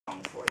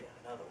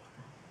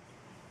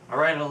I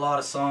write a lot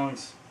of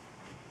songs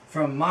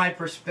from my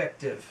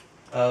perspective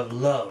of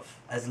love,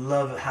 as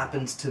love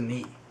happens to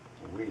me,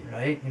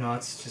 right? You know,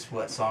 it's just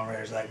what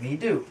songwriters like me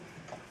do.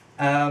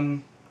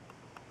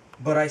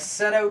 But I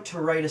set out to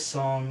write a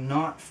song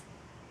not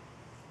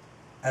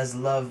as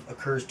love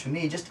occurs to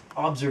me, just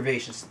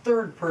observations,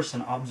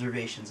 third-person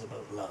observations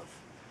about love.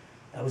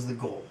 That was the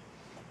goal.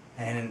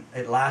 And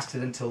it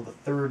lasted until the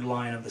third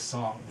line of the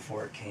song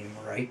before it came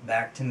right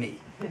back to me.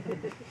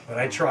 But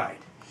I tried.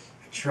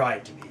 I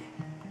tried to be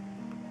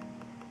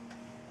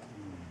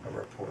a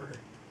reporter.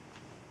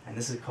 And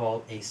this is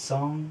called A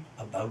Song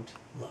About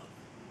Love.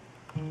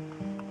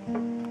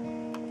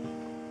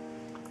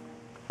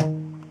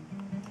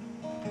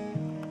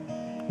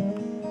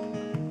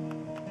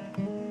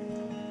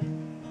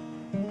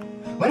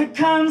 When it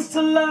comes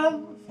to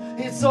love,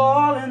 it's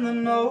all in the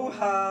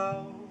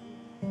know-how.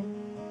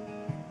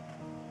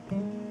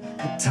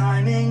 The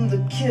timing,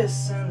 the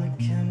kiss, and the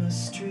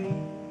chemistry.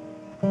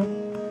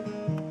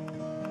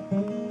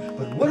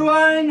 But what do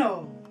I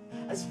know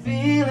as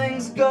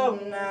feelings go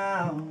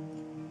now?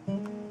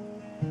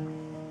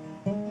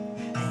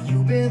 And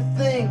you've been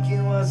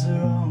thinking, what's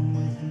wrong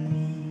with me?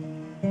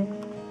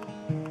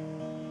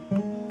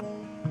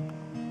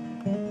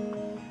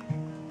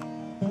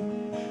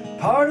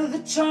 Part of the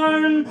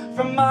charm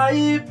from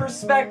my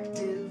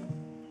perspective,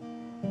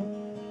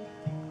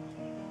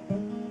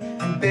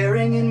 and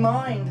bearing in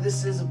mind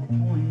this is a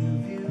point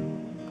of view,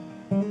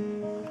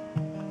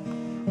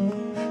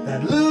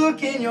 that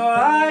look in your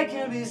eye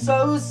can be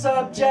so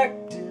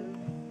subjective.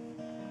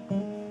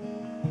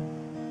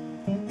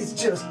 It's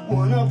just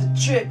one of the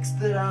tricks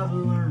that I've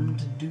learned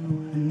to do,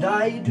 and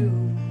I do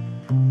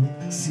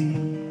see,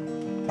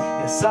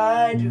 yes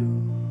I do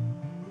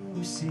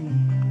see.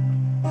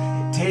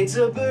 It takes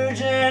a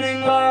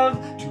burgeoning love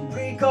to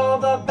break all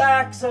the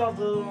backs of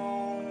the lonely.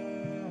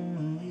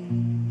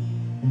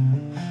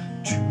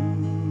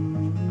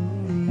 Truly,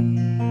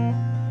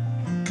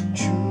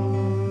 truly.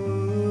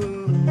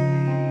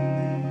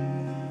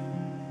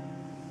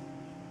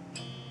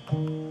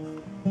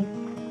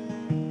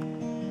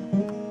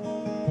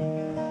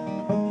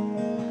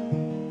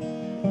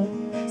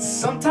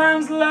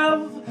 Sometimes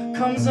love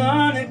comes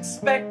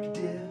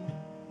unexpected,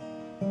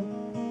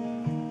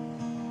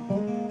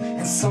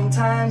 and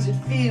sometimes it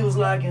feels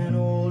like an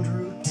old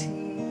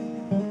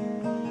routine.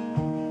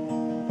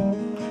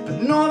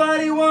 But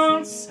nobody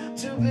wants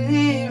to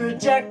be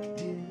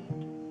rejected,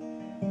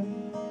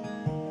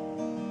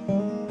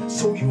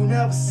 so you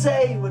never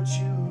say what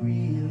you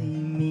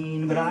really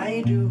mean. But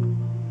I do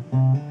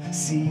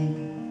see,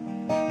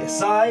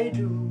 yes I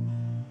do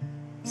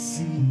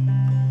see.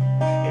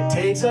 It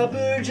takes a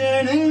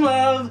burgeoning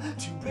love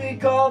to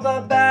break all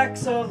the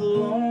backs of the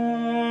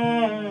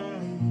lonely.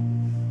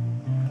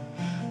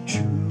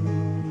 Truly,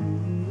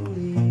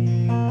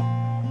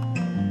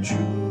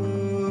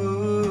 truly.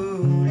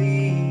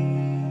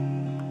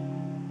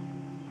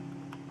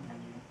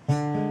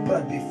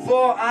 But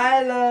before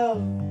I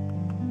love,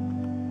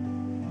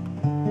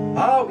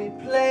 are we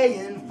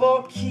playing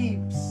for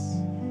keeps?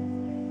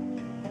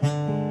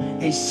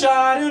 A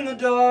shot in the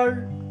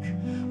dark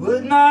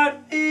would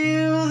not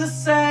feel the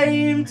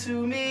same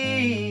to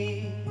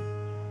me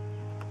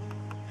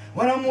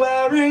when I'm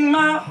wearing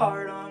my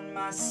heart on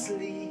my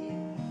sleeve.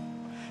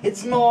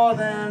 It's more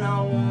than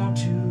I want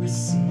to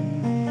receive.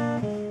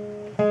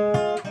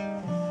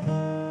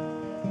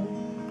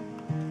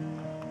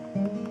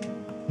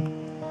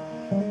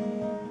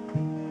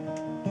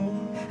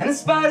 And in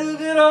spite of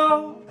it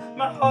all,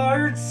 my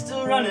heart's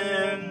still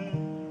running,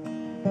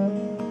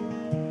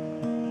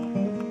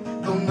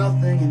 though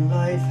nothing in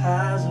life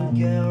has a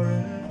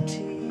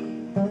guarantee.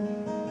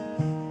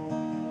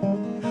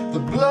 The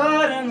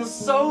blood and the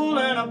soul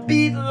and a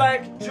beat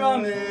like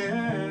drumming,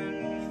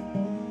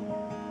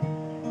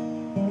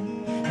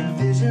 and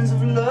visions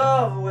of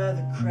love where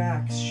the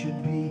cracks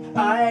should be.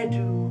 I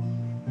do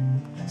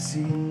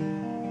see,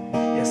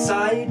 yes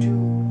I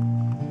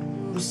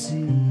do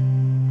see.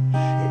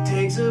 It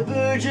takes a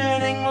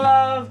burgeoning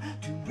love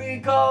to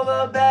break all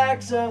the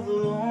backs of the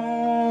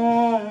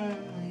lonely.